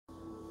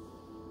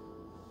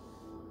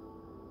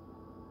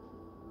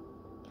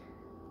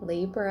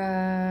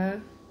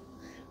Libra,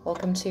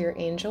 welcome to your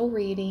angel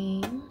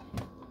reading.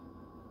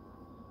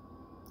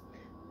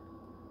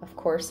 Of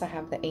course, I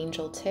have the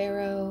Angel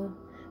Tarot,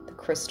 the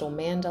Crystal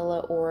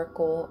Mandala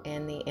Oracle,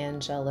 and the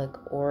Angelic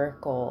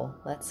Oracle.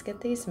 Let's get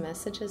these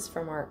messages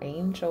from our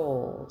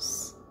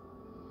angels.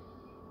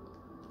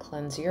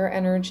 Cleanse your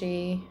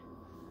energy.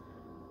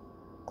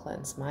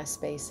 Cleanse my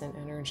space and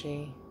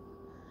energy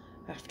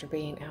after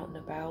being out and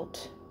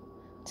about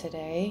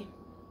today.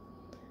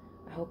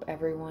 I hope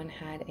everyone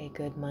had a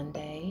good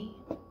Monday,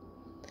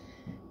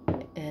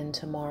 and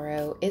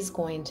tomorrow is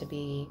going to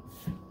be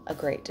a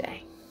great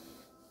day.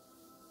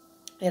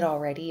 It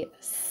already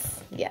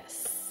is.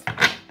 Yes.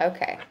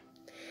 Okay.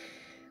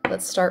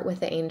 Let's start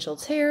with the Angel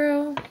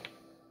Tarot.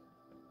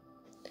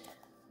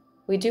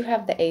 We do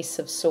have the Ace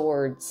of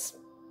Swords.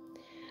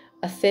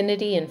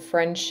 Affinity and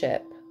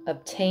friendship.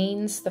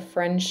 Obtains the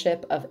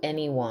friendship of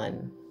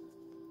anyone.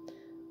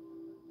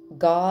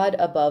 God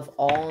above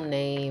all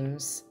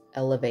names.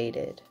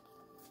 Elevated.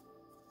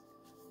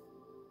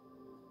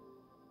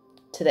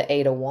 To the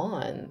Eight of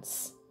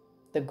Wands,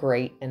 the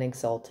great and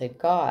exalted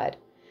God.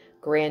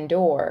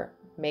 Grandeur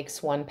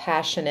makes one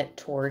passionate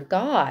toward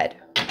God.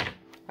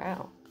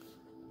 Wow.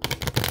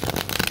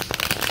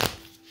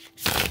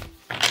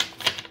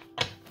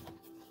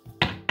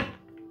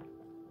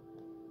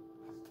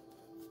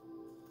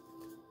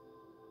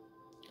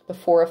 The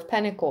Four of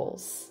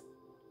Pentacles.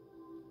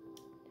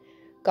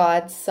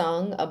 God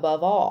sung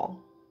above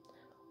all.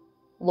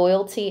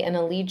 Loyalty and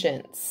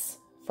allegiance,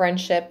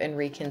 friendship and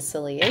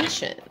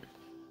reconciliation.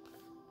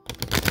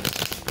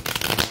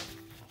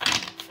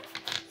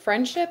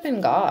 Friendship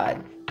and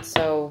God.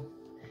 So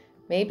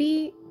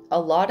maybe a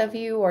lot of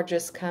you are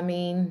just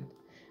coming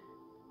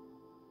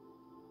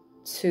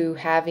to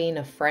having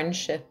a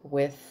friendship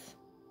with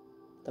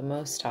the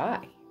Most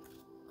High.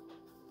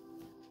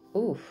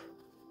 Oof.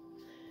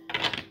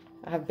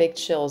 I have big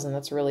chills, and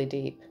that's really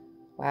deep.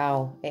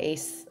 Wow.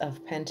 Ace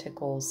of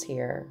Pentacles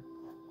here.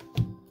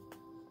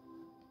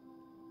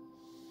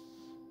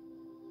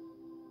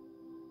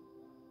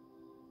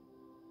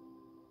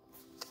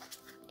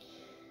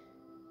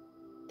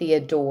 The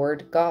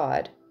adored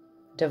God,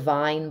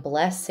 divine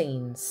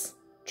blessings,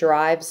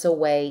 drives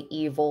away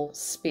evil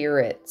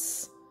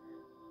spirits,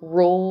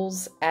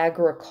 rules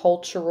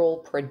agricultural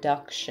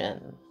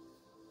production,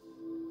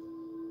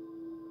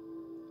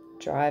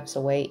 drives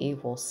away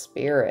evil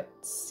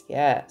spirits,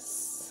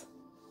 yes,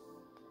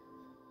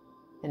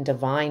 and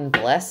divine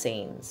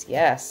blessings,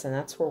 yes, and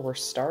that's where we're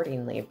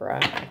starting,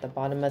 Libra, at the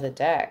bottom of the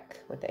deck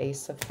with the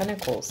Ace of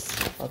Pentacles.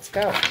 Let's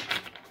go.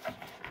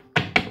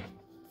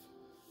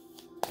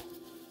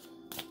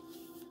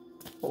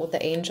 What would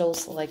the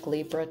angels like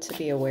Libra to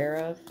be aware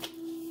of?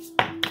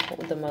 What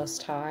would the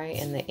Most High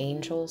and the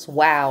angels?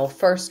 Wow,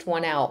 first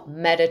one out,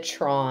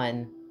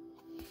 Metatron.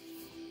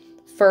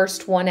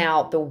 First one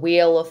out, the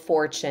Wheel of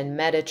Fortune,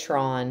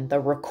 Metatron, the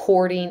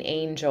recording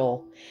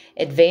angel.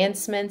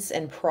 Advancements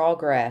and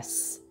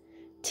progress.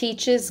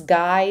 Teaches,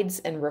 guides,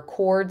 and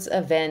records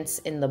events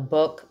in the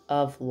book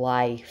of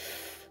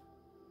life.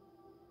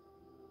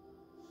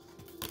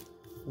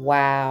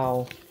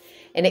 Wow.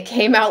 And it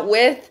came out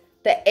with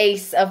the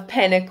Ace of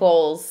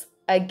Pentacles.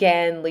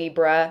 Again,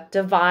 Libra.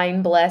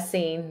 Divine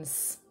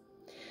blessings.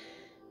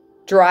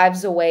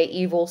 Drives away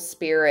evil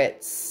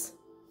spirits.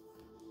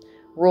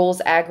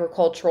 Rules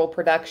agricultural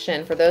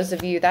production. For those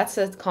of you, that's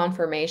a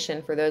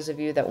confirmation for those of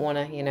you that want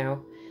to,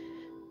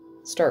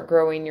 start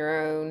growing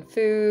your own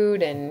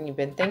food and you've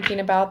been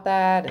thinking about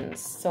that and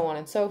so on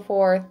and so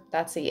forth.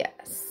 That's a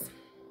yes.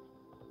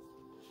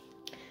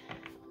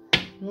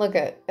 Look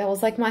at, it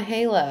was like my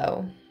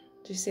halo.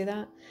 Did you see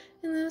that?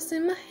 And I was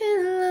in my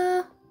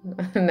halo.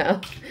 No,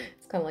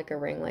 it's kind of like a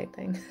ring light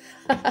thing.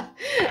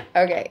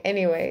 Okay,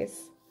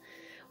 anyways.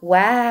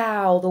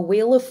 Wow, the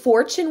Wheel of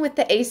Fortune with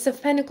the Ace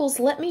of Pentacles.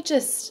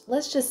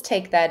 Let's just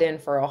take that in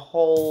for a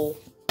whole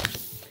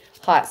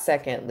hot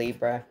second,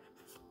 Libra.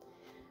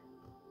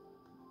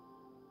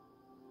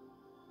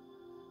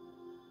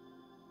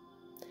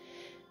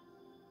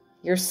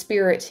 Your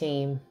spirit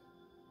team,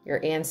 your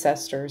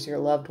ancestors, your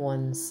loved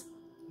ones,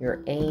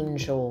 your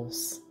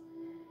angels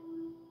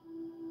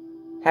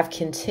have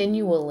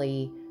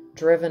continually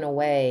driven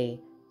away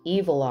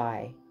evil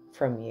eye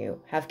from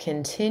you, have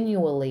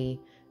continually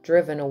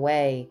driven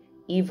away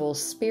evil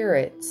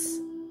spirits,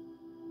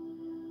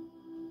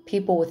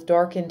 people with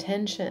dark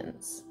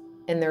intentions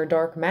and their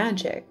dark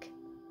magic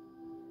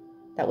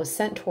that was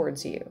sent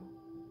towards you.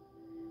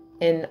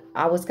 And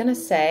I was going to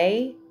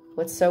say,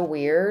 what's so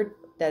weird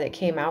that it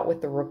came out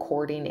with the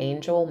recording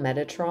angel,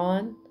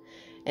 Metatron,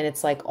 and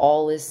it's like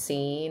all is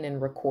seen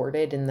and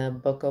recorded in the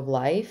book of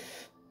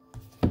life.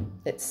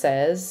 It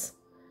says,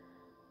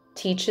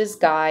 teaches,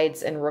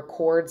 guides, and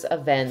records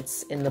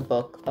events in the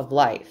book of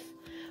life.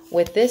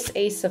 With this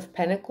Ace of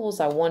Pentacles,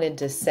 I wanted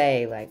to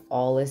say, like,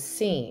 all is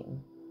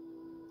seen.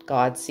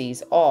 God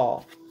sees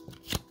all.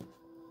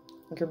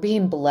 You're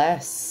being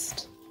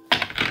blessed.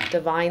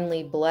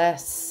 Divinely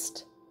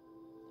blessed.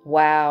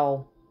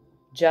 Wow.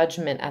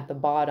 Judgment at the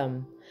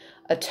bottom.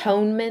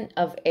 Atonement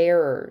of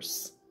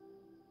errors.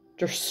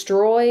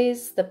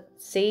 destroys the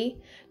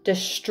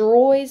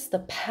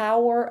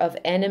power of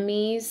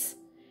enemies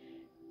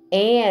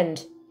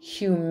and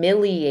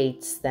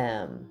humiliates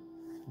them.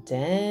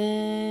 Dang.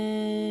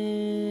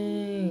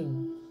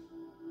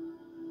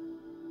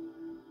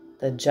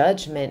 The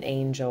judgment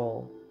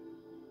angel.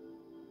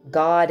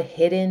 God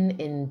hidden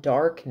in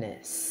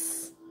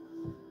darkness.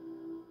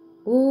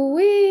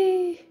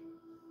 Ooh-wee.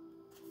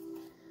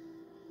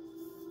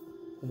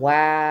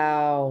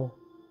 Wow.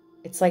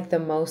 It's like the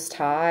Most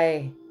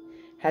High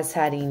has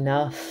had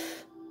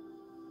enough.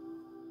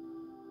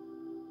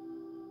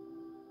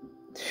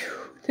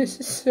 Whew, this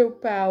is so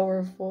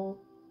powerful.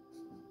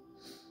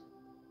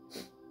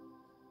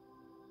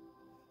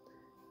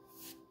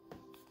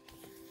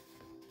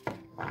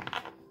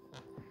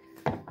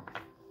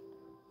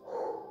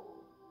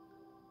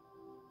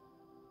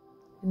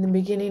 In the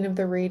beginning of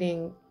the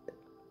reading,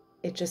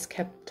 it just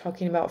kept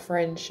talking about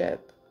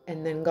friendship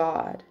and then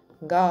God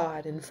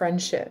and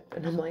friendship.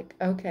 And I'm like,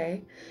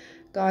 okay,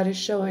 God is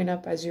showing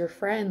up as your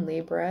friend,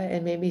 Libra.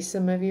 And maybe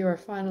some of you are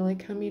finally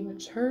coming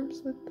to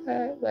terms with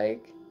that.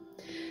 Like,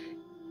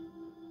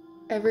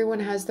 everyone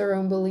has their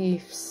own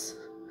beliefs.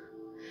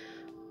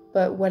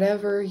 But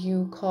whatever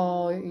you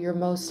call your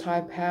most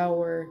high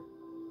power,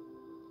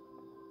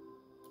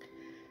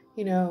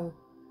 you know,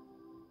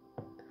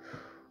 at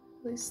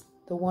least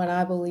the one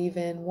I believe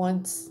in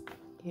wants,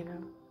 you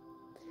know,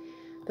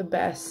 the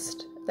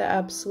best, the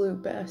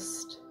absolute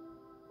best.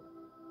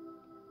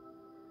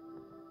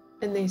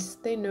 And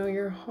they know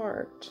your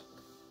heart.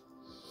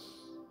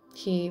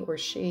 He or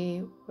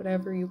she,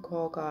 whatever you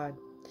call God.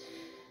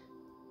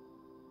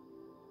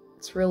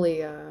 It's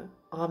really a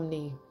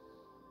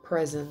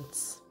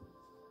omnipresence.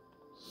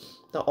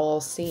 The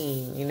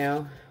all-seeing, you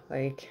know,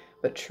 like,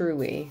 but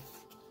truly.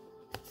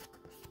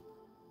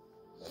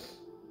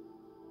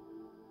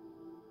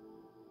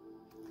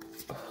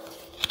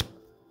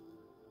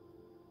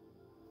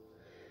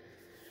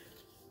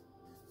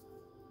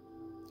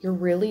 You're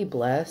really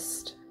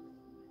blessed.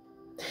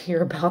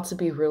 You're about to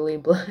be really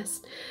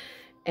blessed.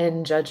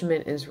 And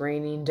judgment is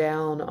raining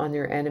down on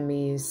your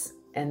enemies.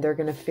 And they're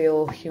going to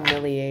feel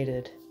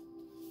humiliated.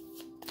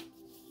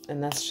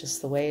 And that's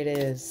just the way it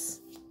is.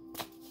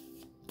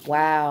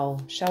 Wow.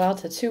 Shout out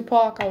to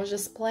Tupac. I was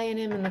just playing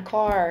him in the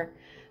car.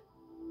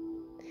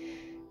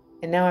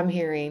 And now I'm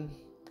hearing.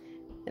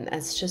 And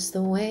that's just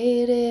the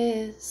way it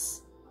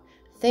is.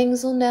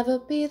 Things will never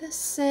be the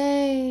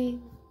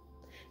same.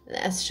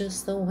 That's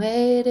just the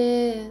way it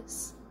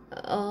is.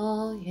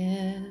 Oh,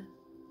 yeah.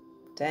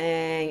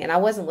 Dang. And I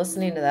wasn't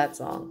listening to that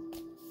song.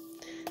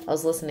 I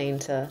was listening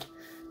to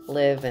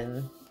Live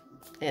in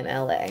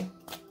LA.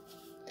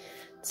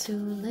 To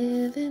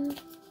live in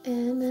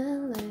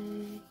LA.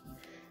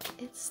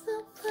 It's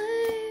the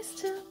place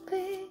to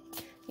be.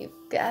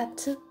 You've got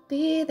to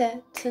be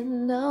there to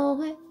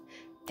know it.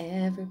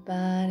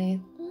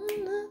 Everybody.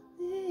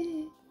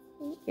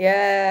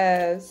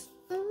 Yes.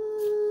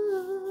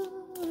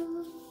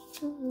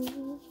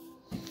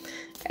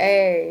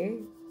 Hey.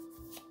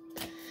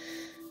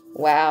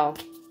 Wow.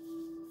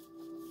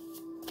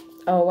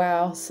 Oh,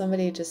 wow.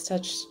 Somebody just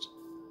touched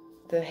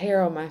the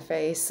hair on my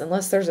face.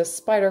 Unless there's a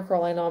spider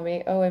crawling on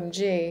me.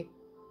 OMG.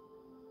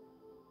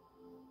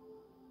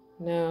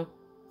 No.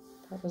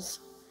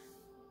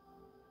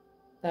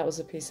 That was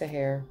a piece of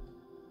hair.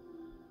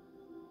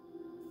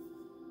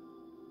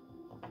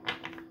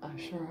 I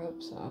sure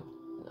hope so.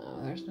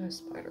 No, there's no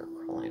spider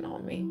crawling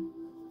on me.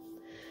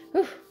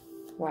 Whew.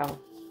 Wow.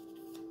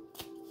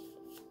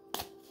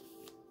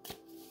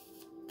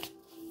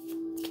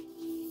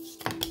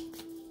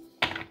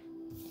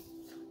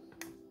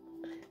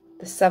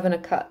 The Seven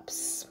of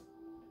Cups.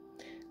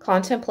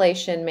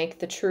 Contemplation, make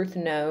the truth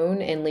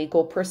known in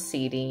legal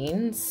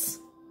proceedings.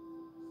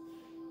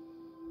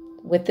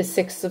 With the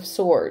Six of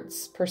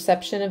Swords,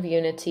 perception of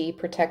unity,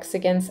 protects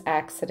against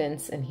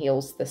accidents and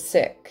heals the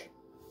sick.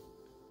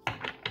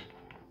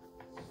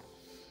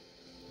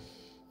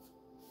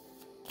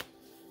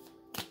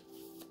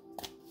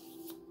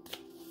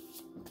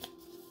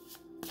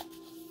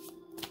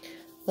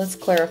 Let's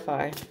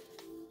clarify.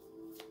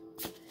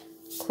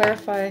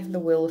 Clarify the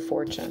Wheel of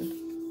Fortune.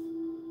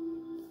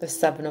 The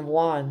Seven of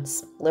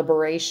Wands,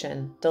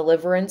 liberation,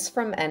 deliverance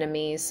from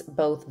enemies,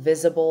 both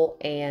visible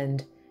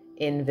and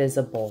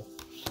invisible.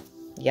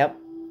 Yep.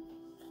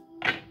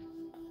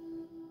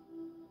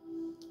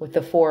 With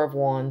the Four of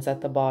Wands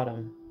at the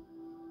bottom.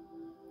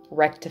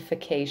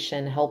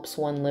 Rectification, helps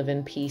one live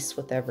in peace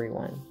with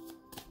everyone.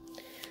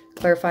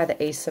 Clarify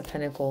the Ace of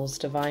Pentacles,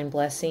 divine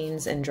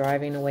blessings and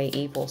driving away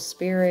evil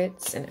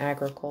spirits in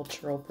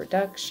agricultural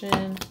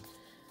production.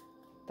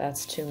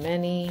 That's too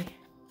many.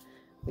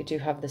 We do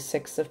have the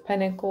Six of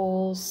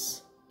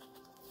Pentacles.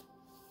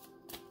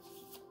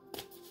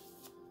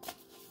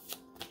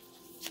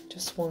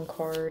 Just one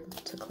card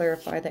to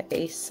clarify the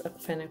Ace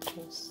of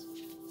Pentacles,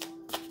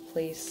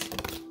 please.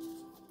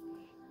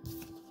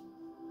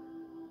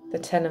 The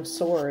Ten of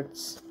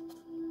Swords.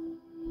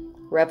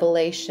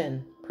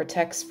 Revelation,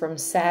 protects from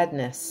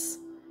sadness,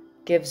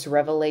 gives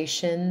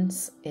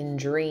revelations in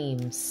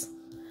dreams.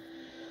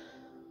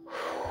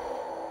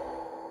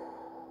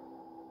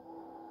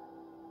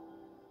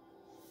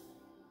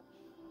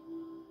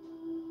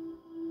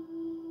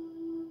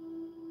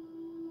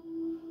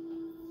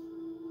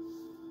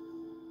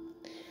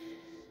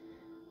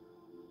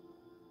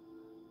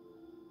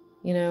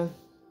 You know,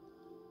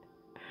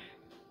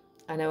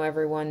 I know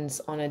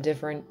everyone's on a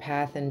different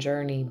path and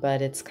journey,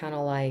 but it's kind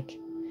of like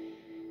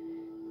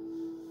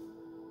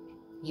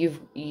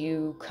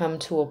you come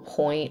to a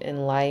point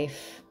in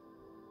life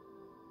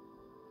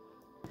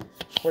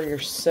where you're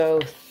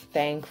so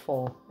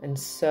thankful and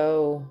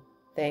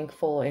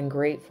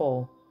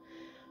grateful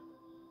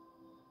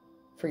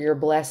for your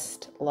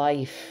blessed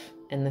life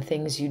and the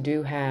things you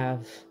do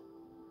have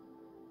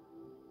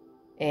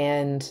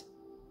and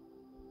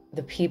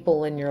the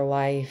people in your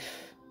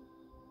life,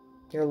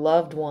 your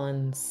loved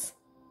ones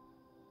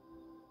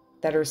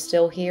that are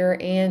still here,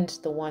 and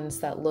the ones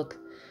that look,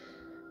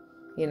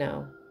 you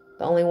know,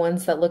 the only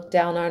ones that look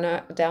down on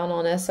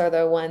us are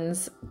the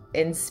ones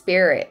in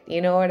spirit.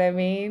 You know what I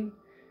mean?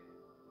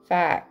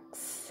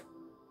 Facts.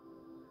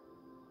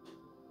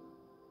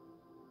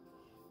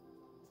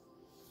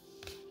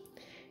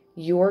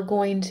 You're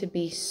going to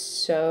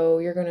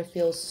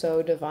feel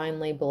so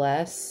divinely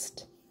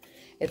blessed.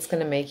 It's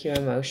going to make you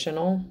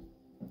emotional.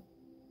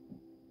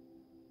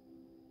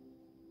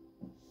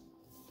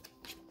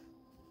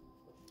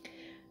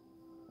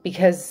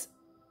 Because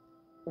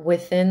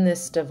within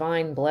this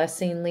divine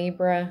blessing,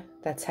 Libra,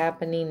 that's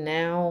happening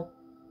now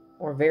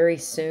or very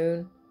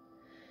soon,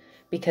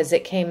 because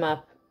it came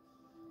up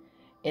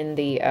in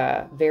the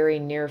very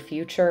near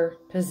future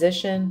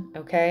position,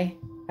 okay,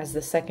 as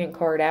the second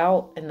card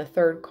out, and the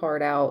third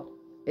card out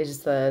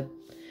is the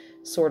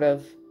sort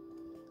of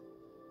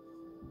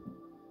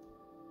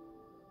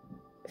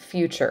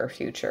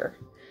future.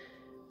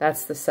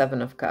 That's the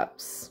Seven of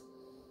Cups.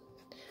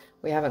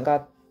 We haven't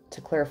got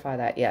to clarify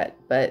that yet,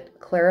 but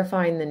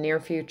clarifying the near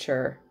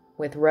future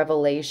with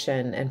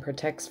revelation and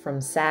protects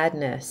from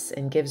sadness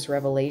and gives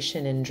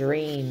revelation in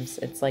dreams.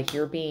 It's like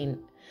you're being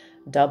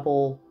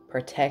double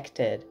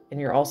protected, and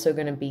you're also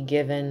going to be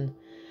given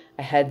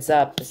a heads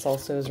up. This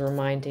also is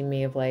reminding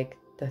me of like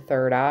the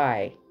third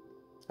eye,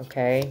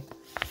 okay?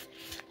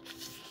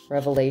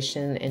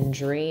 Revelation in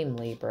dream,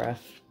 Libra.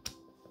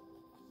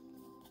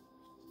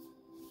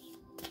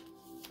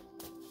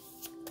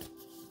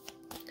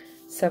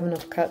 Seven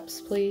of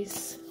Cups,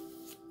 please.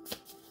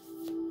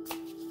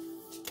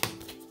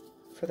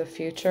 For the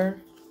future.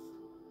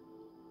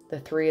 The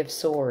Three of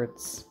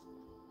Swords.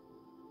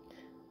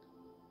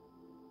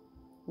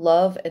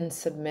 Love and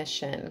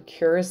submission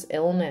cures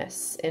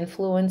illness,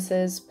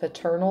 influences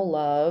paternal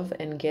love,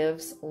 and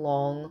gives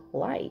long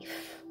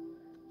life.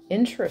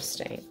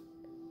 Interesting.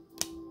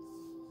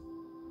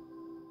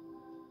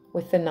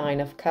 With the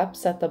Nine of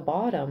Cups at the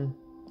bottom,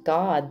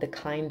 God, the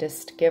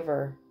kindest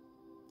giver.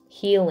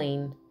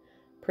 Healing,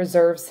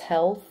 preserves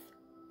health,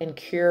 and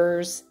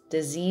cures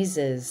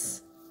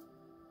diseases.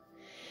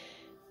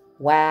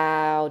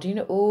 Wow. Do you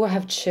know? Oh, I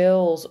have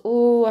chills.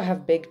 Oh, I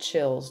have big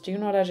chills. Do you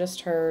know what I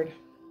just heard?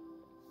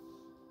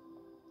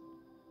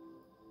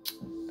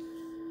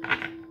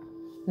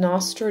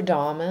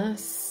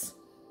 Nostradamus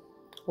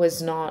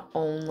was not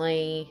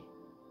only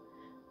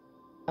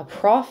a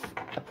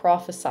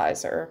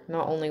prophesizer,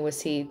 not only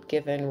was he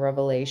given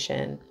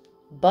revelation,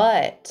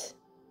 but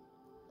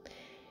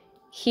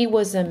he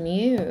was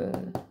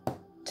immune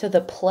to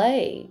the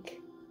plague.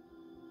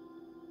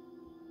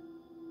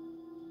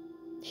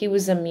 He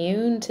was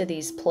immune to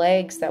these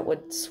plagues that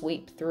would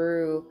sweep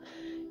through,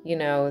 you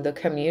know, the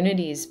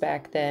communities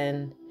back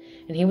then.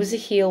 And he was a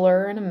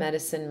healer and a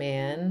medicine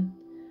man,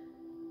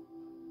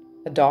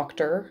 a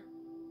doctor.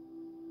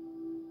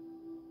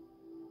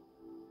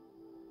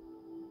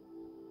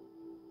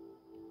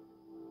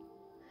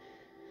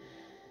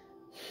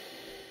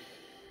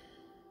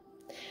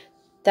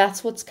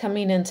 That's what's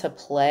coming into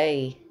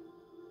play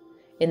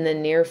in the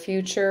near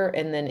future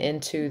and then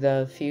into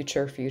the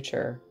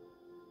future.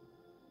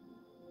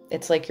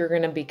 It's like you're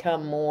going to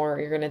become more,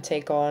 you're going to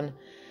take on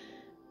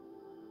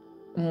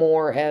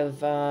more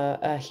of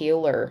a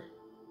healer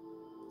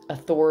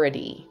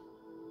authority.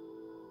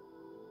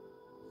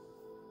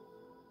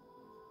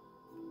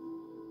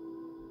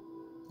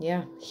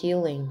 Yeah,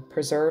 healing,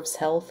 preserves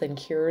health, and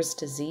cures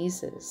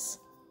diseases.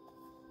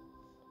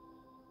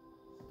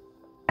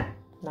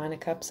 Nine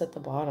of Cups at the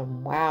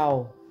bottom.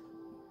 Wow.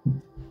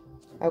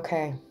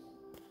 Okay.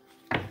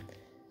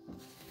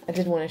 I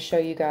did want to show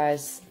you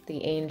guys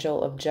the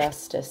Angel of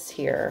Justice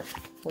here.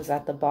 Was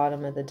at the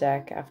bottom of the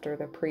deck after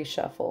the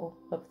pre-shuffle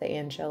of the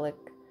Angelic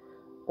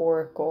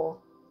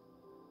Oracle.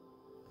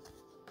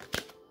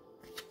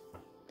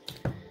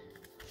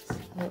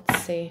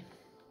 Let's see.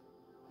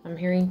 I'm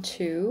hearing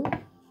 2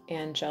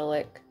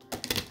 Angelic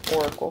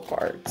Oracle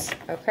cards.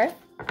 Okay.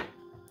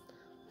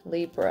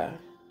 Libra.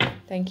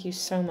 Thank you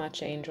so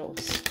much,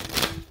 angels.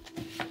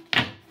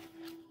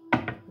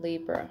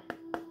 Libra.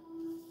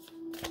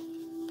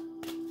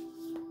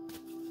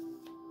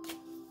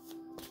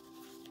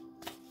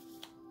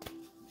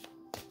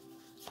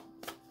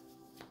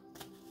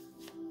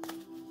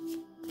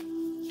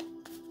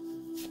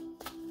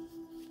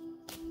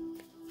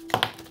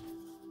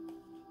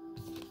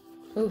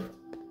 Ooh,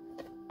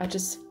 I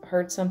just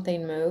heard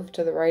something move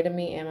to the right of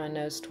me and my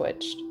nose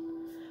twitched.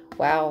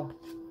 Wow.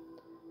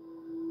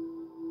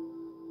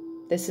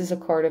 This is a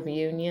card of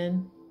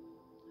union.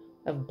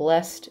 of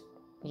blessed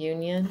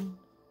union.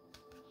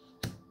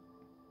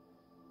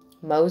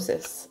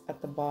 Moses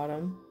at the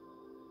bottom.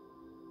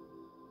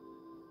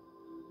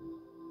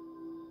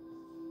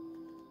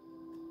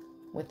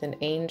 With an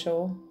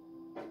angel.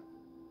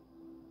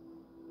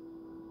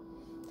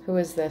 Who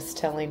is this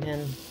telling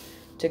him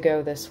to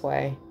go this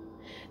way?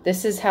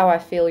 This is how I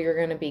feel you're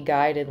going to be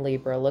guided,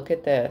 Libra. Look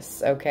at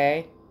this,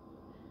 okay?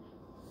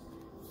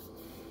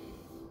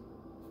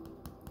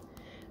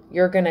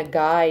 You're going to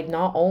guide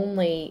not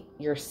only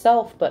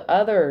yourself, but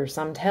others.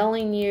 I'm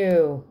telling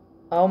you.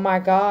 Oh my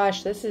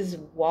gosh, this is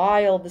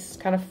wild. This is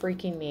kind of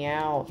freaking me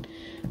out.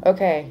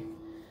 Okay.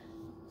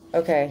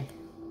 Okay.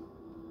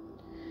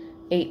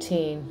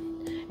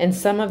 18. And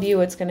some of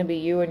you, it's going to be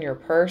you and your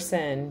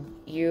person.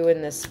 You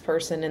and this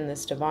person in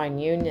this divine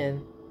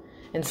union.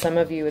 And some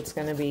of you, it's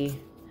going to be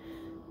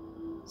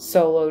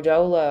solo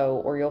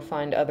dolo, or you'll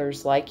find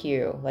others like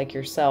you, like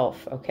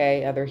yourself,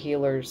 okay? Other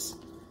healers,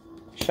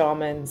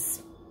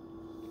 shamans,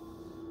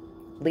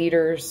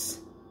 leaders.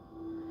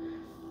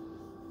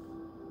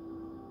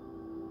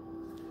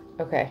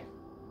 Okay,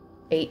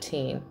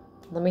 18.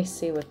 Let me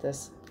see what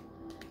this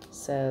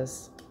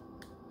says.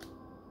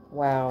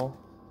 Wow,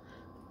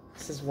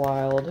 this is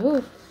wild.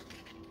 Ooh.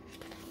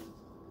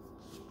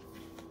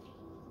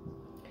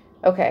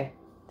 Okay,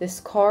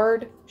 this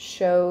card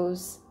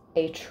shows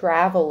a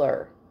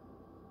traveler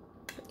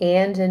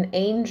and an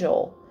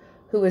angel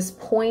who is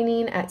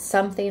pointing at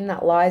something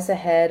that lies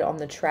ahead on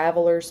the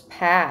traveler's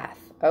path.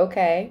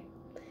 Okay.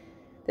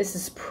 This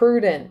is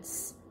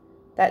prudence,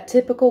 that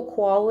typical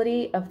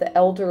quality of the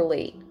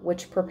elderly,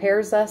 which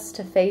prepares us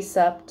to face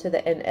up to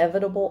the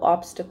inevitable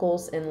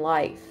obstacles in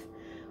life,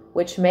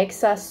 which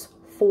makes us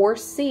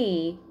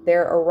foresee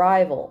their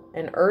arrival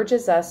and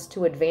urges us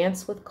to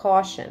advance with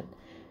caution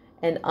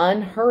and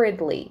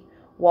unhurriedly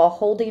while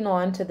holding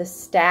on to the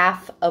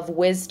staff of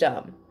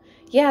wisdom.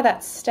 Yeah,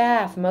 that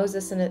staff,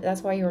 Moses, and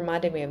that's why you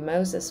reminded me of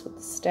Moses with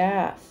the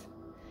staff.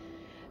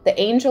 The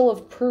angel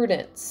of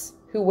prudence,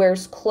 who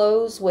wears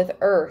clothes with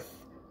earth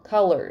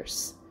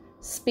colors,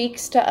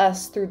 speaks to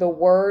us through the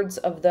words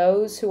of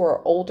those who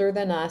are older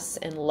than us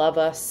and love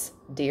us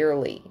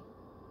dearly.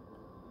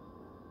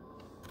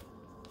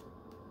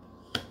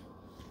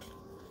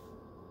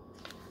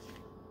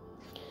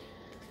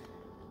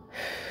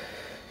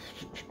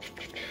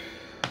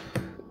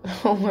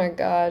 Oh my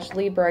gosh,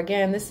 Libra,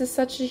 again, this is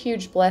such a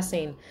huge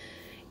blessing.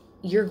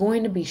 You're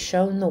going to be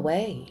shown the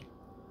way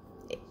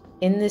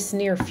in this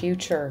near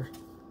future.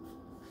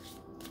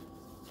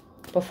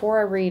 Before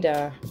I read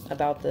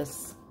about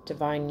this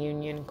divine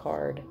union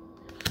card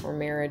or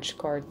marriage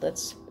card,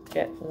 let's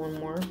get one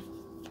more.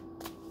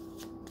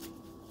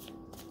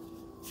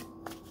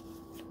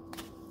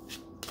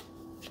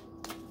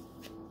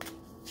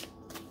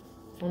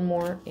 One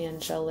more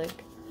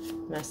angelic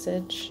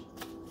message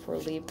for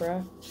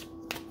Libra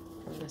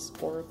from this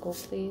oracle,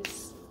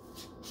 please.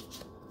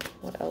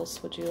 What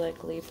else would you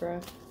like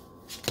Libra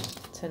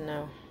to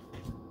know?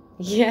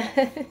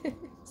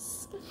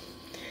 Yes.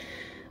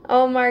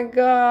 Oh my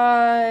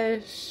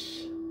gosh.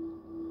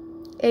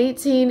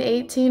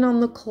 18 on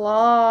the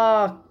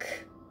clock.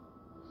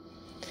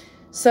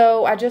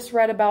 So I just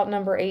read about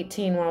number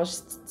 18 when I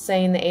was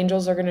saying the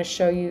angels are going to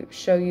show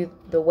you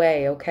the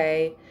way,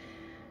 okay?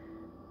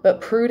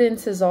 But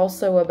prudence is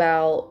also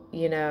about,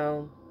 you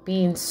know,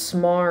 being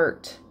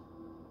smart.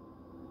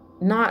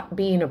 Not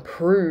being a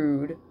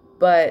prude,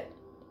 but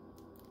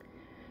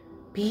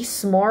be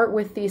smart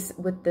with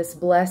this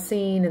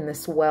blessing and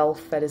this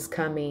wealth that is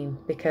coming,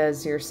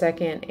 because your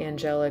second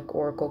angelic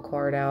oracle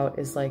card out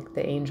is like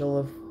the angel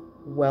of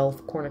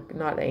wealth,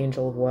 not the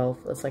angel of wealth,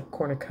 it's like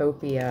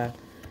cornucopia.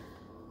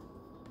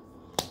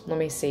 Let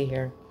me see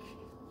here.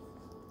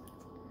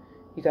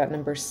 You got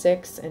number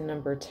 6 and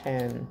number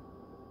 10.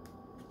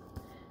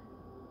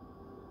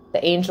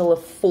 The angel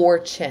of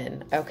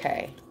fortune.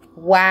 Okay.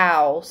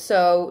 Wow.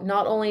 So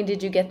not only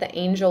did you get the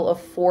angel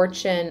of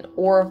fortune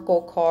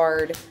oracle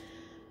card,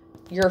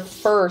 your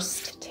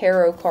first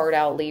tarot card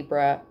out,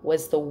 Libra,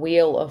 was the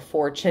wheel of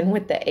fortune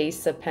with the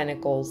ace of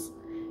pentacles.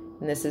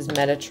 And this is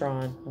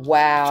Metatron.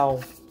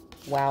 Wow.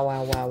 Wow,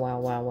 wow, wow, wow,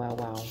 wow, wow,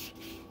 wow.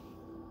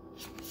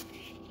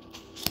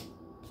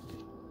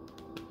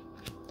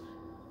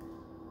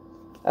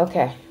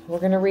 Okay, we're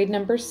going to read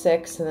number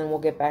 6 and then we'll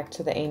get back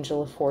to the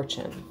angel of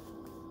fortune.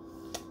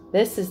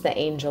 This is the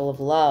angel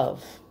of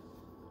love.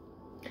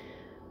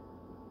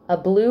 A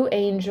blue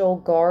angel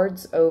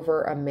guards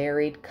over a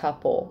married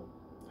couple.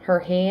 Her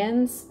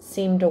hands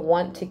seem to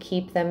want to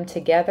keep them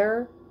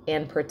together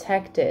and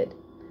protected.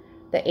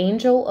 The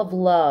angel of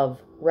love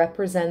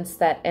represents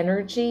that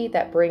energy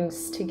that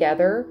brings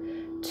together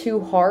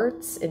two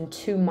hearts and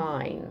two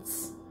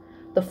minds.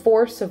 The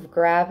force of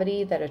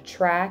gravity that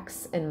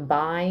attracts and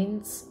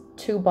binds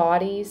two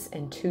bodies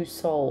and two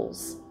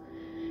souls.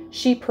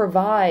 She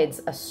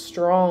provides a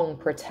strong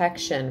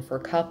protection for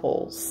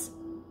couples.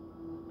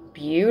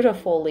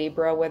 Beautiful,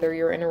 Libra, whether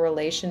you're in a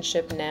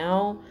relationship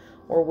now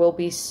or will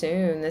be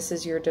soon. This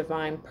is your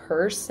divine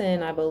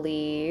person, I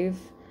believe.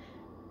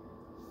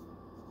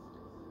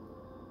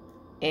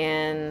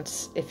 And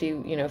if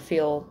you,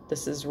 feel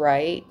this is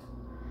right,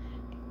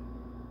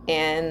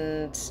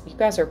 and you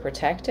guys are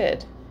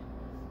protected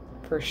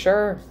for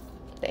sure.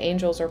 The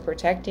angels are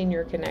protecting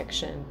your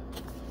connection.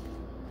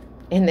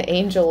 And the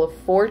angel of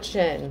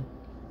fortune,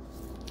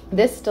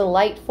 this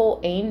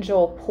delightful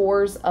angel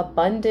pours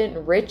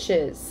abundant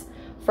riches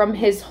from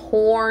his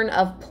horn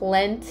of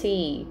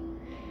plenty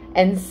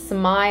and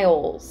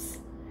smiles.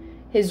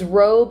 His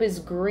robe is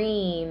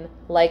green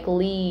like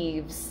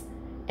leaves,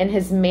 and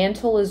his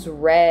mantle is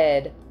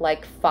red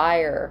like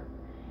fire.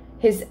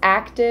 His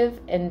active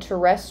and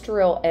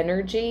terrestrial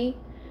energy,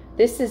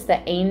 this is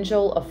the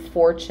angel of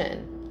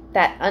fortune,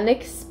 that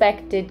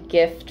unexpected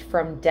gift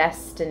from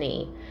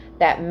destiny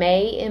that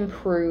may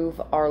improve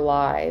our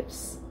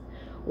lives.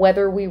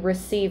 Whether we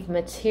receive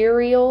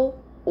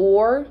material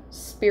or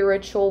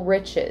spiritual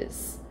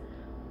riches,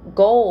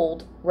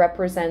 gold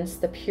represents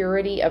the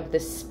purity of the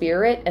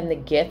spirit and the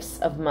gifts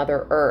of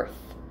Mother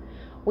Earth.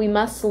 We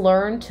must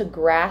learn to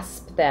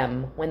grasp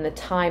them when the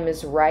time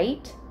is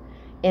right,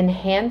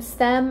 enhance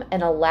them,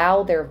 and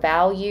allow their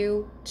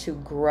value to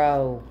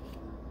grow.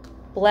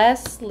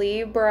 Bless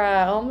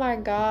Libra. Oh my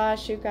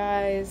gosh, you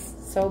guys,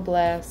 so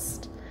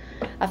blessed.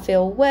 I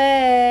feel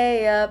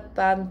way up.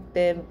 I've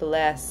been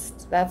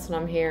blessed. That's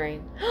what I'm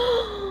hearing.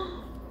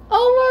 Oh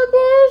my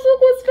gosh,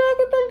 look what's back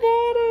at the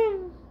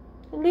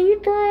bottom.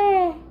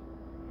 Libra.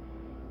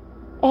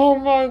 Oh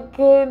my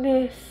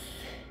goodness.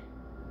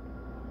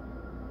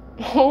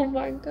 Oh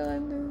my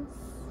goodness.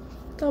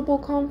 Double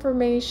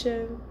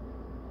confirmation.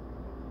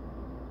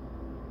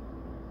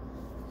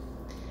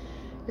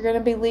 You're going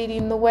to be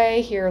leading the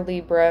way here,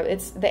 Libra.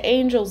 It's the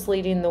angels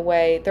leading the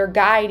way. They're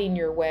guiding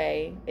your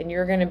way. And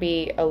you're going to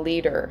be a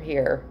leader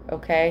here,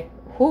 okay?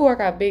 Whew, I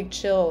got big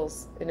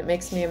chills. And it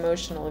makes me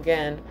emotional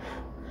again.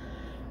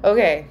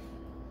 Okay.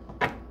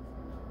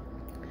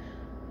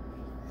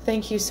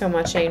 Thank you so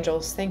much,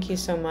 angels. Thank you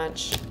so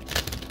much,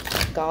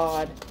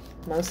 God,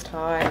 Most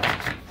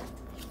High.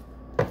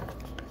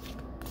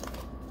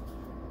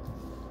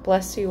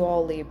 Bless you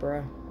all,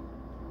 Libra.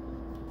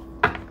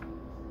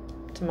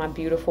 To my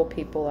beautiful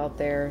people out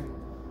there,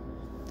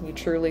 you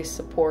truly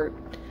support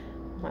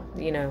my,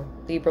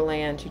 Libra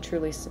land. You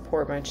truly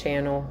support my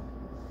channel.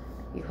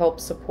 You help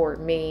support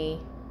me.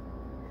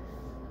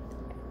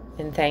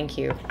 And thank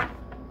you.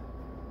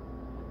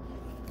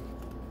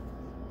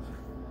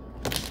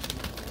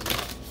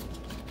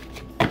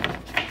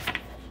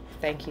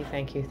 Thank you,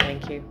 thank you,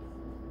 thank you.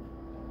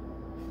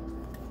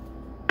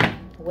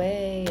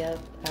 Way up,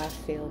 I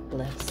feel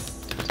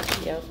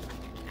blessed. Yep.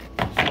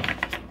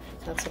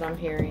 That's what I'm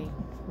hearing.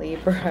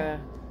 Libra.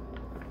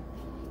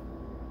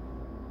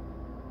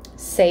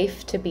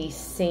 Safe to be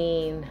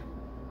seen.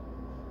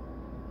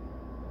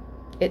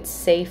 It's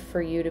safe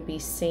for you to be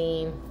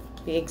seen.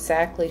 Be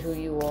exactly who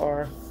you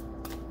are.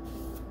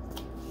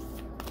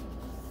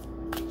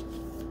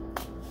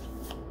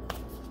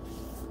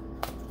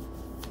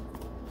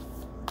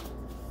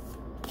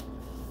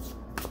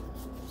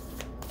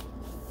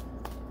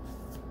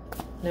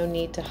 No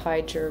need to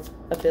hide your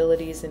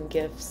abilities and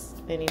gifts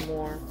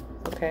anymore,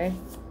 okay?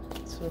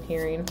 That's what I'm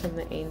hearing from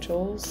the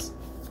angels.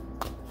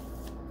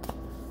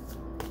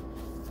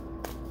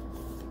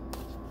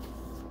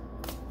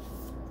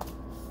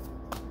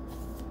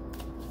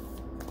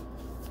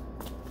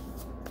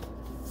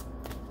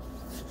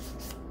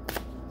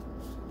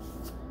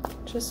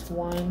 Just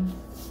one.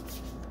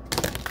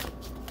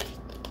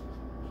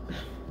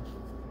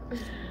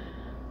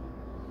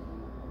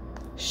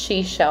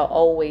 She shall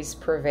always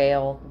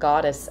prevail.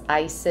 Goddess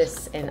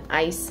Isis and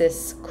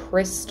Isis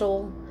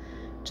crystal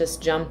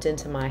just jumped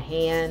into my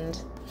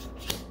hand.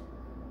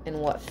 And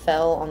what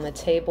fell on the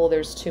table,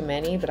 there's too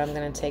many, but I'm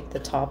going to take the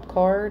top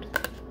card.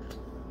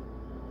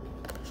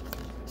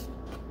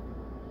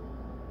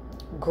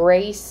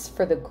 Grace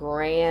for the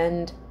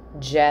grand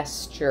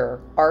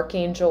gesture.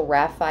 Archangel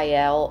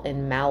Raphael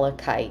and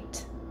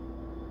Malachite.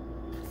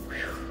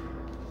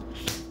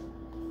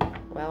 Whew.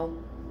 Well,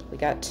 we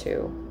got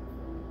two.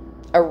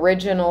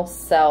 Original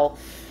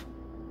self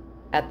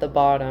at the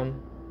bottom.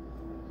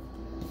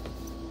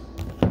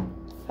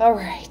 All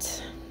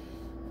right.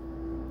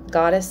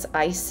 Goddess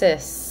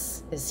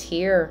Isis is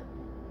here.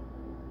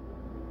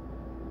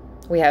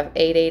 We have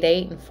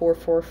 888 and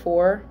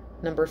 444.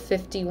 Number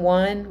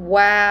 51.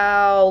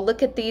 Wow,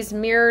 look at these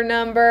mirror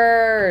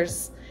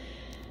numbers.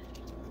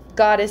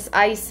 Goddess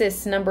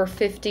Isis, number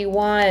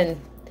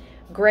 51.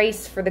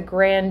 Grace for the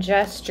grand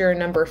gesture,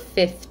 number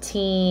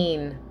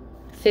 15.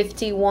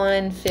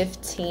 51,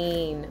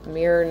 15.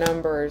 Mirror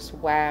numbers.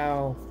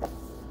 Wow.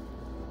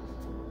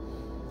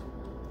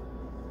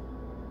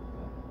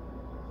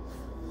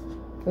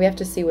 We have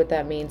to see what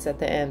that means at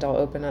the end. I'll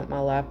open up my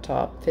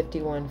laptop.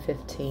 51,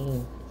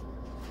 15.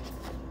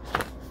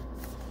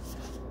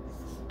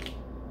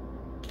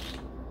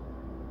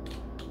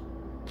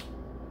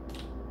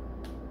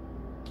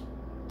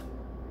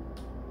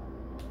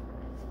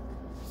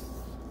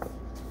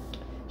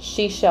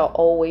 She shall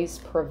always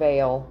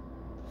prevail.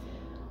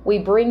 We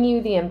bring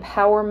you the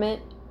empowerment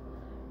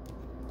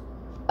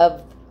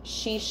of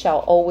she shall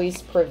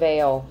always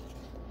prevail.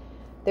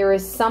 There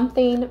is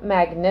something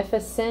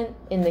magnificent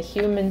in the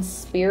human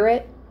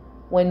spirit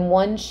when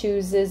one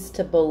chooses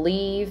to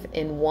believe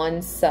in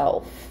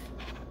oneself.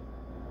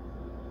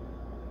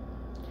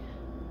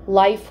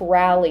 Life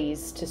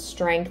rallies to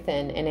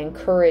strengthen and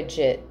encourage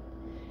it.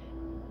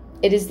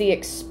 It is the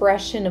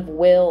expression of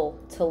will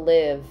to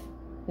live,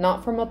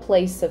 not from a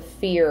place of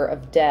fear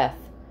of death,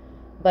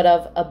 but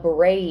of a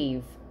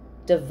brave,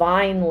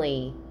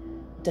 divinely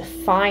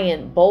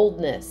defiant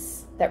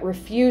boldness that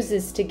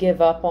refuses to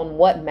give up on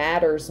what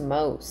matters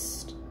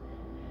most.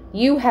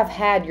 You have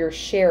had your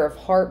share of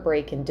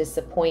heartbreak and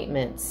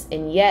disappointments,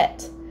 and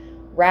yet,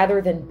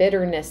 rather than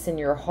bitterness in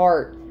your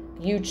heart,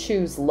 you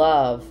choose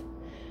love.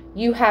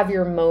 You have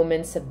your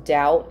moments of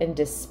doubt and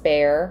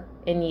despair,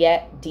 and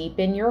yet, deep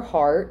in your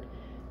heart,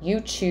 you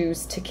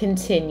choose to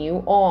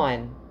continue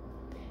on.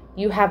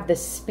 You have the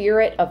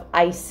spirit of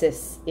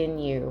Isis in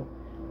you,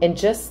 and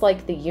just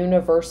like the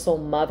universal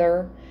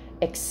mother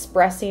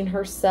expressing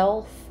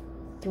herself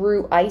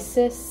through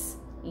Isis,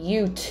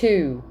 you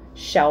too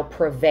shall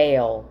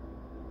prevail.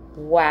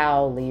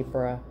 Wow,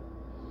 Libra.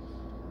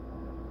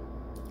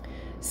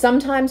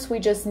 Sometimes we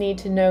just need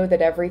to know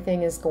that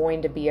everything is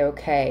going to be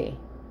okay,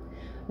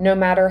 no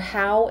matter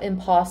how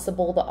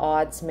impossible the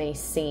odds may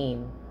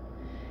seem.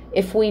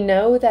 If we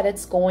know that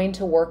it's going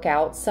to work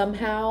out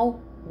somehow,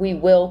 we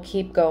will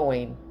keep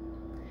going.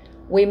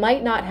 We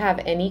might not have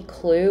any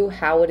clue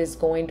how it is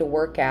going to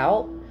work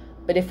out,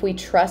 but if we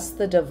trust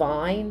the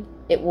divine,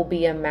 it will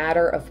be a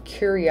matter of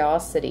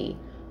curiosity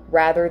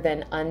rather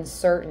than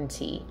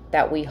uncertainty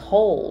that we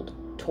hold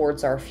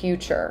towards our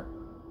future.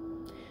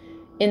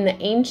 In the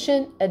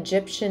ancient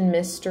Egyptian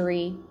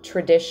mystery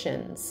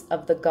traditions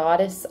of the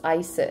goddess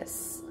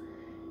Isis,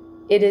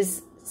 it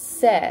is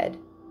said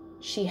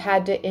she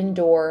had to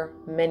endure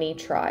many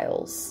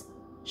trials.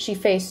 She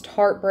faced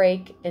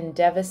heartbreak and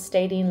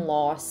devastating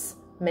loss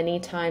many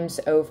times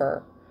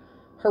over.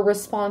 Her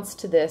response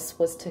to this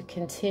was to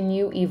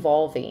continue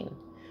evolving,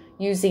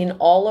 using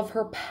all of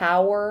her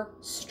power,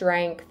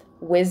 strength,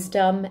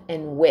 wisdom,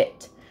 and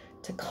wit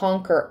to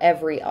conquer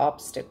every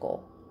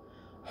obstacle.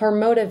 Her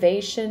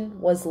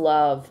motivation was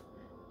love,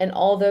 and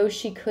although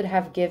she could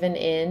have given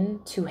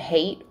in to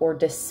hate or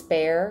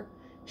despair,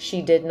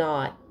 she did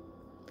not.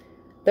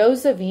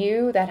 Those of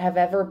you that have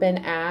ever been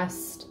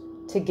asked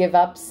to give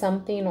up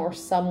something or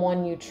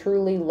someone you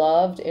truly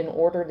loved in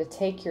order to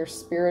take your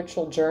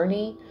spiritual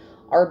journey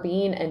are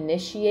being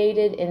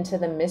initiated into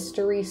the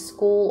mystery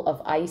school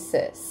of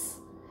Isis.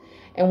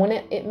 And when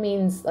it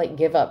means like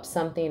give up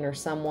something or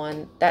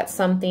someone, that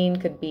something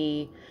could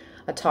be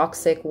a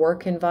toxic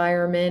work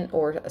environment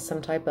or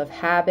some type of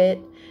habit.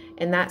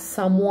 And that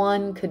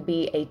someone could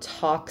be a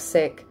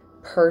toxic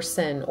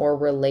person or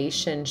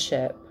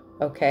relationship,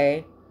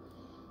 okay?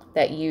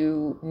 That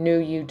you knew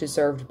you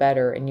deserved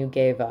better and you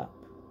gave up.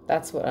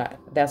 That's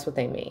what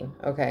they mean,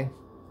 okay?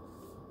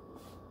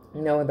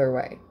 No other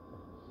way.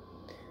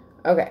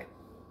 Okay.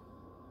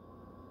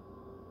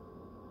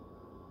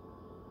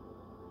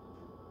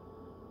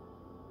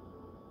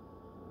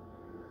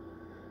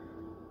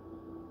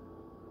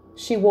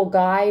 She will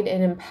guide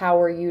and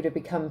empower you to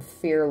become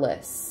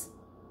fearless.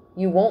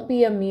 You won't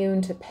be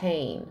immune to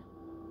pain,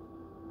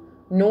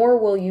 nor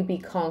will you be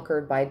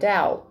conquered by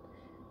doubt.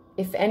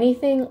 If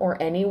anything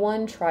or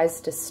anyone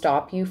tries to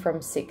stop you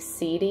from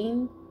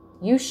succeeding,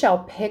 you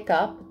shall pick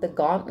up the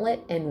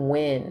gauntlet and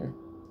win.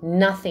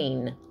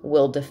 Nothing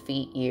will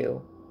defeat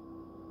you.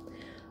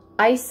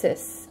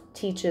 Isis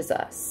teaches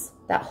us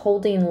that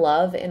holding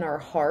love in our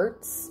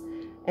hearts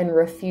and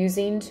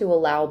refusing to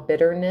allow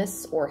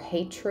bitterness or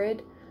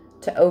hatred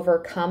to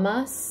overcome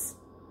us,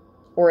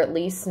 or at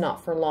least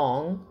not for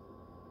long,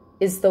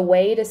 is the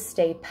way to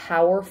stay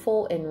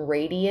powerful and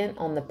radiant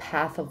on the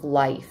path of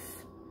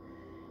life.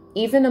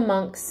 Even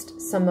amongst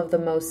some of the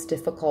most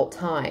difficult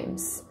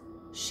times,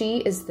 she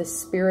is the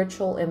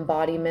spiritual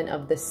embodiment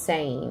of the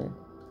saying,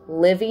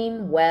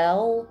 living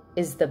well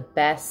is the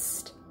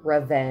best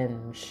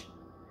revenge.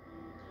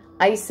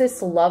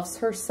 Isis loves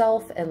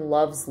herself and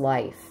loves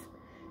life.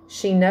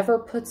 She never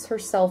puts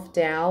herself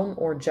down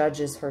or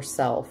judges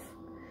herself.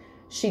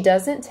 She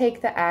doesn't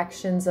take the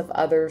actions of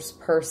others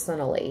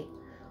personally,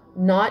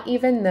 not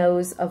even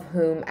those of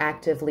whom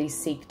actively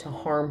seek to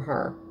harm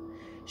her.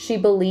 She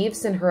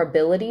believes in her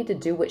ability to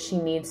do what she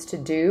needs to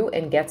do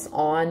and gets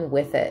on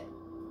with it.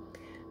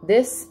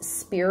 This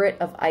spirit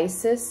of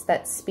Isis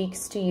that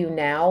speaks to you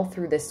now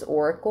through this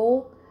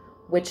oracle,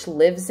 which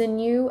lives in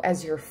you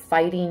as your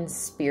fighting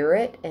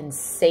spirit and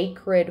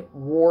sacred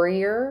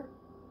warrior,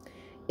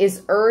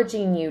 is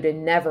urging you to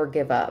never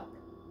give up.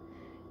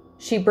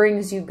 She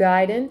brings you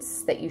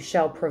guidance that you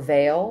shall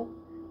prevail,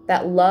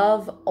 that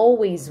love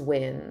always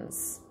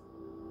wins.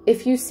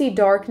 If you see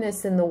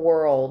darkness in the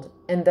world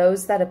and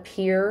those that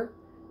appear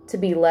to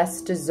be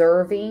less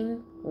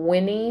deserving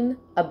winning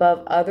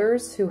above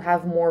others who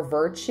have more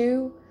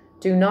virtue,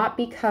 do not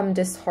become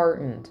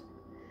disheartened.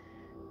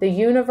 The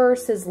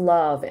universe is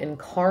love and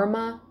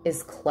karma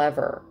is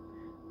clever.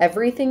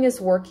 Everything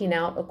is working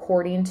out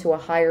according to a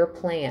higher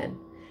plan,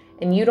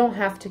 And you don't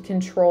have to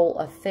control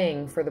a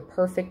thing for the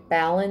perfect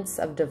balance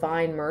of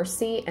divine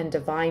mercy and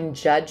divine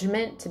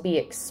judgment to be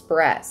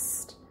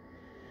expressed.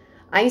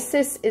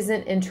 Isis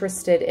isn't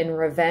interested in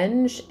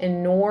revenge,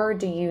 and nor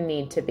do you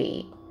need to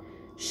be.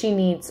 She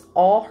needs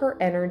all her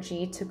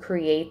energy to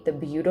create the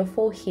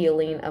beautiful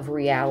healing of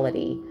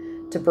reality,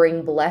 to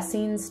bring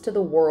blessings to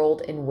the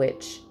world in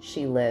which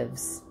she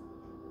lives.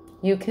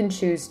 You can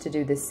choose to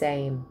do the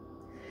same.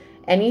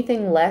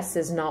 Anything less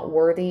is not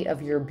worthy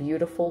of your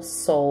beautiful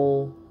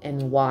soul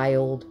and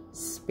wild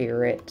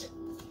spirit.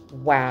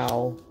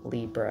 Wow,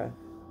 Libra.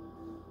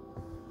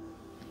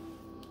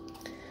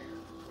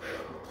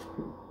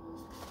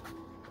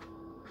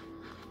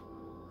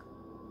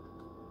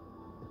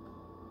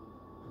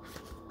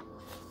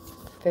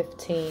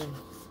 $15.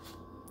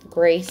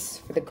 Grace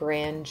for the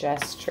grand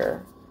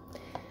gesture.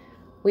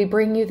 We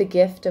bring you the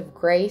gift of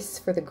grace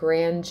for the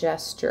grand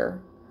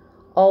gesture.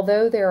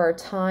 Although there are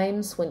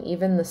times when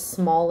even the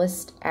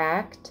smallest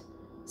act,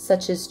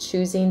 such as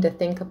choosing to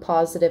think a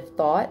positive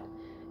thought,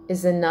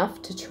 is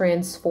enough to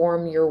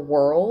transform your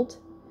world,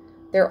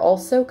 there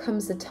also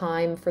comes a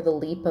time for the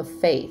leap of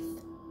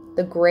faith,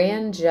 the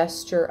grand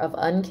gesture of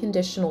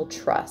unconditional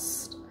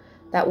trust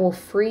that will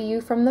free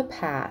you from the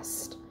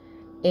past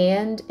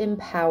and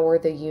empower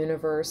the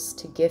universe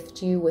to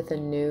gift you with a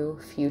new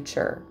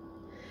future.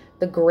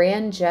 The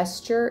grand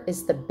gesture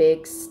is the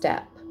big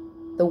step.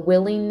 The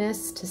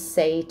willingness to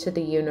say to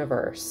the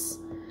universe,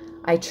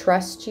 I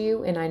trust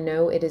you and I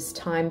know it is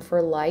time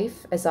for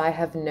life as I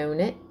have known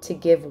it to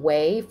give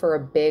way for a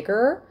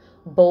bigger,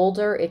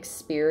 bolder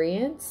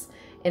experience,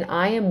 and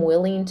I am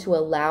willing to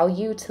allow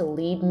you to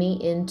lead me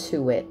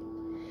into it.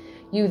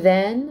 You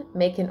then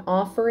make an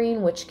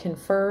offering which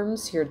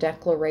confirms your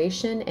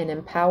declaration and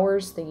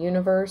empowers the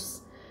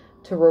universe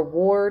to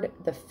reward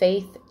the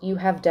faith you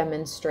have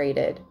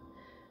demonstrated.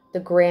 The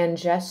grand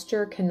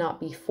gesture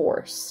cannot be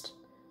forced.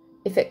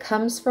 If it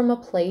comes from a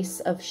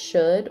place of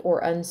should or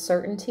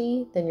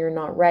uncertainty, then you're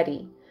not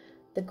ready.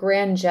 The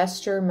grand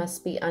gesture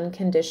must be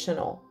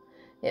unconditional.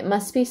 It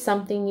must be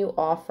something you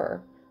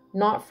offer,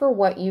 not for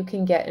what you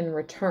can get in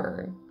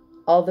return,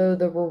 although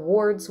the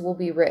rewards will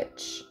be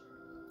rich,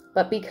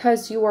 but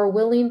because you are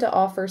willing to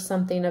offer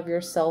something of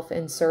yourself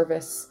in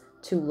service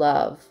to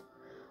love.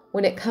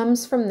 When it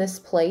comes from this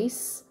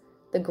place,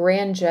 the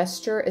grand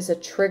gesture is a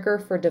trigger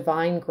for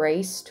divine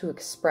grace to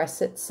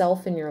express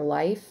itself in your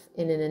life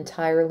in an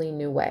entirely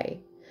new way,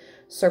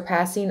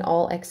 surpassing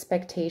all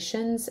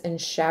expectations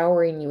and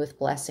showering you with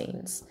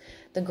blessings.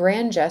 The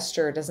grand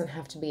gesture doesn't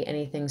have to be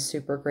anything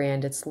super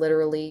grand. It's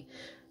literally,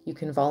 you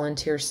can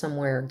volunteer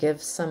somewhere,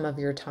 give some of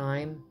your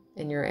time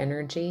and your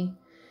energy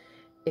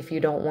if you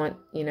don't want,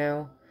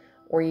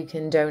 or you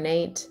can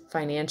donate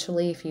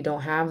financially if you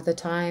don't have the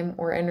time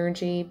or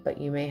energy, but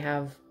you may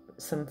have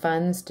some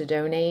funds to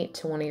donate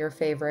to one of your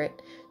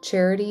favorite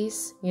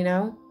charities,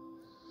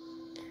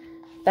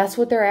 That's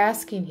what they're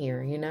asking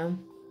here,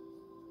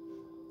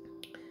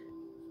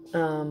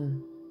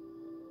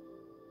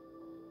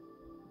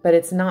 But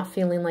it's not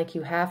feeling like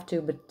you have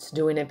to, but it's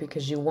doing it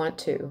because you want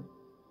to.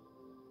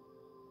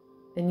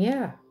 And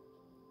yeah,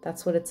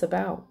 that's what it's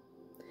about.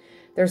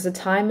 There's a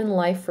time in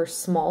life for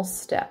small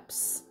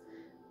steps.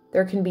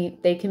 They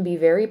can be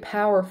very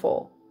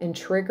powerful and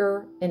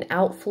trigger an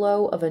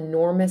outflow of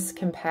enormous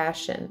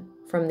compassion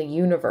from the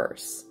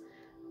universe.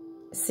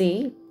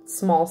 See,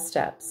 small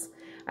steps,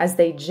 as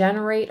they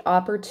generate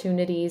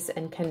opportunities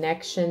and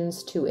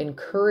connections to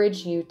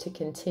encourage you to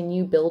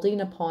continue building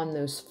upon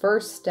those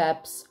first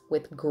steps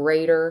with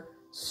greater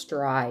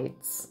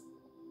strides.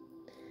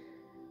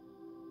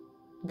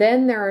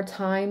 Then there are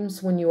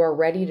times when you are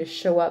ready to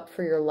show up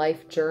for your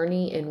life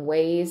journey in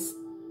ways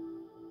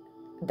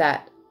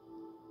that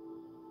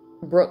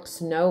brooks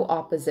no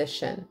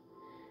opposition.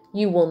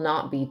 You will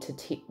not be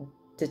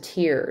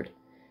deterred.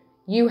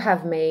 You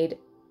have made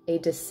a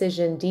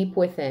decision deep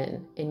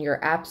within, and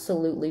you're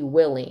absolutely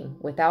willing,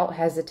 without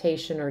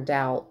hesitation or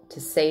doubt, to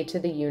say to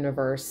the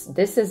universe,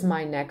 this is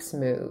my next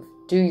move.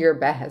 Do your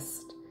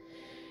best.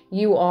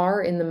 You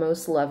are, in the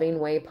most loving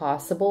way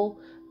possible,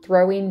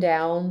 throwing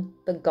down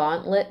the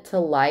gauntlet to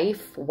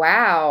life.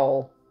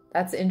 Wow,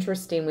 that's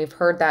interesting. We've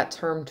heard that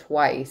term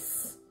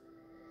twice.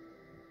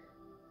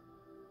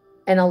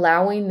 And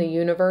allowing the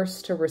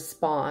universe to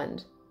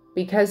respond.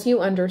 Because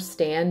you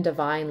understand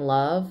divine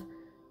love,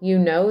 you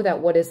know that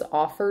what is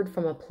offered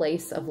from a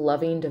place of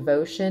loving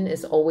devotion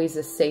is always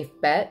a safe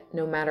bet,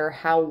 no matter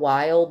how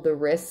wild the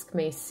risk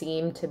may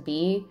seem to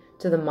be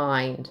to the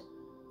mind.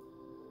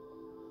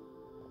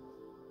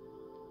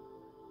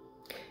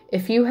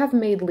 If you have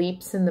made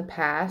leaps in the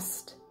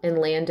past and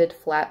landed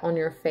flat on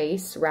your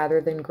face rather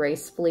than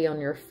gracefully on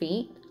your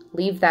feet,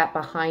 leave that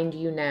behind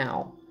you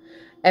now.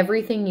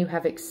 Everything you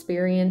have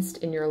experienced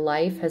in your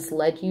life has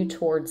led you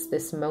towards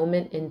this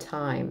moment in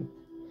time.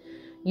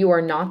 You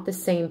are not the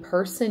same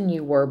person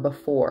you were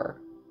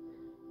before.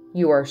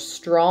 You are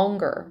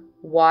stronger,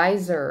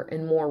 wiser,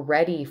 and more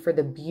ready for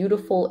the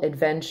beautiful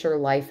adventure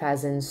life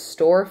has in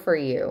store for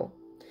you.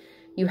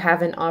 You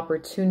have an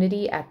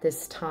opportunity at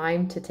this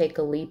time to take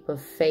a leap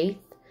of faith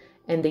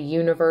and the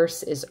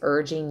universe is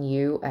urging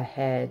you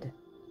ahead.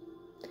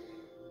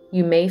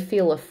 You may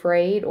feel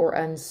afraid or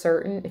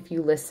uncertain if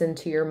you listen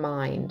to your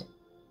mind.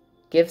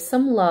 Give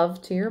some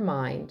love to your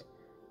mind.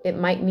 It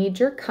might need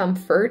your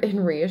comfort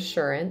and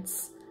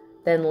reassurance.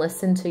 Then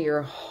listen to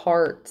your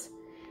heart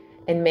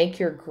and make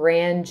your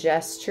grand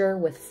gesture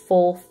with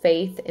full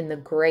faith in the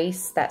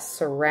grace that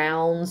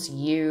surrounds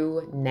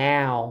you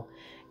now.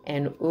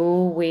 And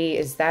ooh-wee,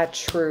 is that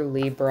true,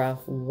 Libra?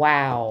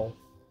 Wow.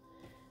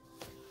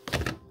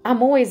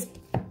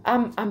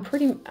 I'm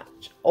pretty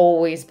much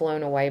always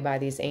blown away by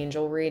these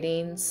angel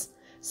readings.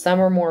 Some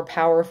are more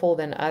powerful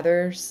than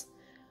others,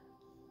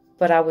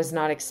 but I was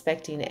not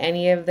expecting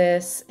any of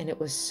this, and it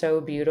was so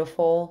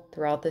beautiful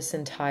throughout this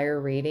entire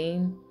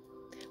reading.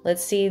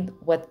 Let's see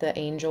what the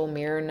angel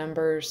mirror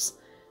numbers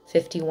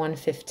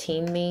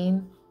 5115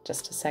 mean.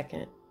 Just a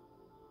second.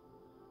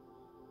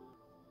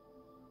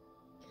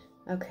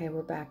 Okay,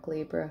 we're back,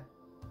 Libra.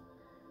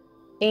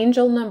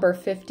 Angel number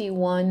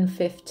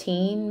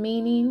 5115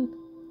 meaning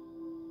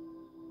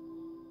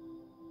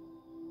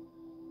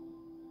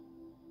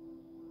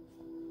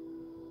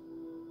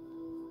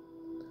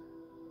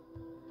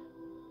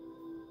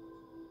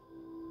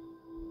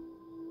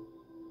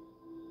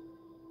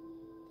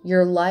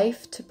your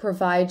life to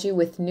provide you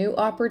with new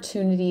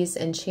opportunities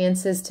and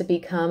chances to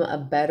become a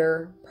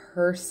better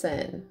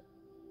person.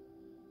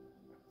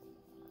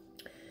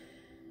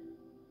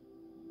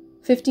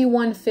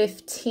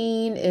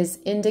 5115 is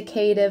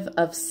indicative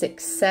of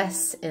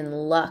success and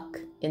luck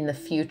in the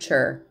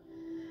future.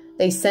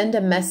 They send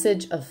a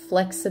message of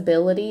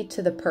flexibility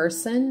to the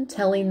person,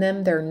 telling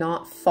them they're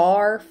not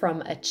far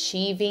from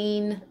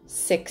achieving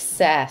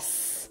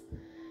success.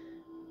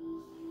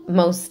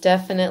 Most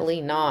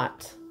definitely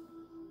not,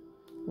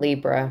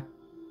 Libra.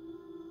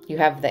 You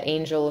have the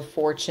Angel of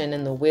Fortune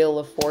and the Wheel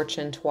of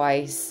Fortune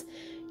twice.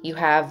 You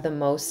have the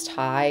Most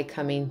High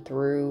coming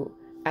through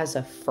as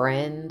a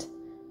friend,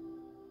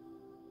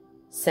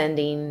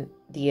 sending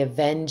the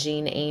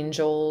avenging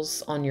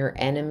angels on your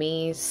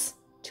enemies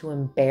to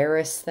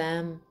embarrass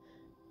them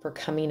for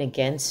coming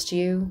against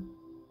you.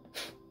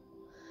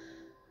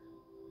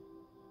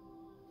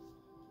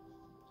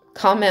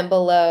 Comment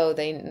below,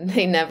 they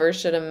never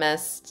should have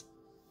messed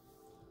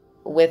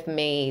with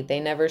me.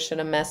 They never should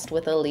have messed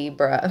with a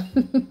Libra.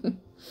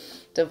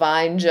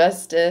 Divine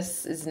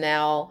justice is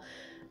now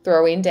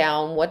throwing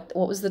down, what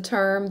was the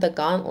term? The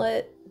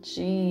gauntlet?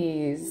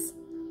 Jeez.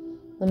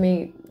 Let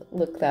me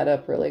look that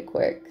up really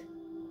quick.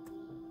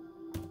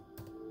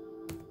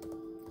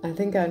 I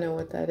think I know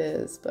what that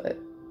is, but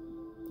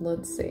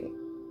let's see.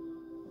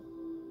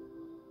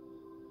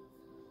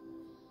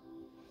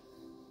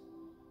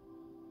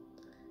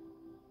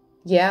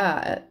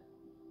 Yeah,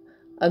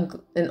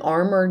 an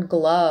armored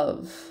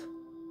glove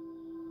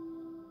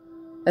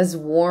as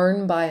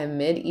worn by a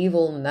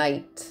medieval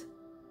knight.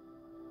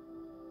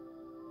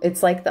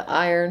 It's like the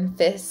iron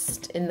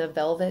fist in the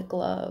velvet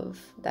glove.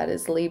 That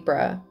is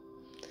Libra.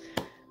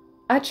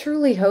 I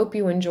truly hope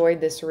you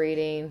enjoyed this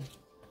reading,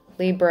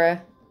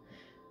 Libra.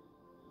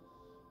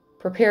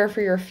 Prepare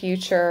for your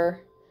future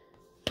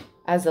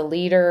as a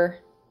leader.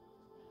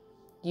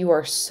 You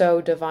are so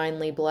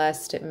divinely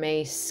blessed. It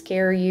may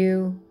scare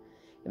you.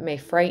 It may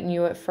frighten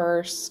you at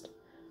first,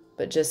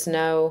 but just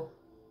know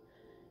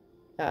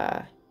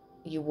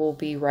you will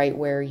be right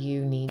where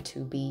you need to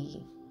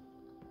be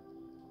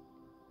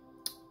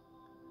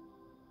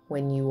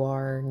when you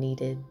are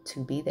needed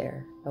to be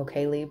there.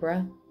 Okay,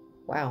 Libra?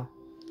 Wow.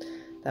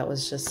 That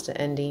was just an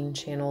ending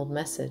channeled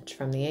message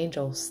from the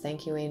angels.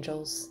 Thank you,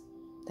 angels.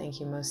 Thank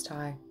you, Most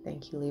High.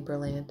 Thank you, Libra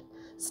land.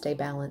 Stay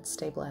balanced,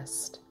 stay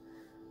blessed.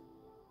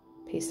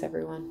 Peace,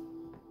 everyone.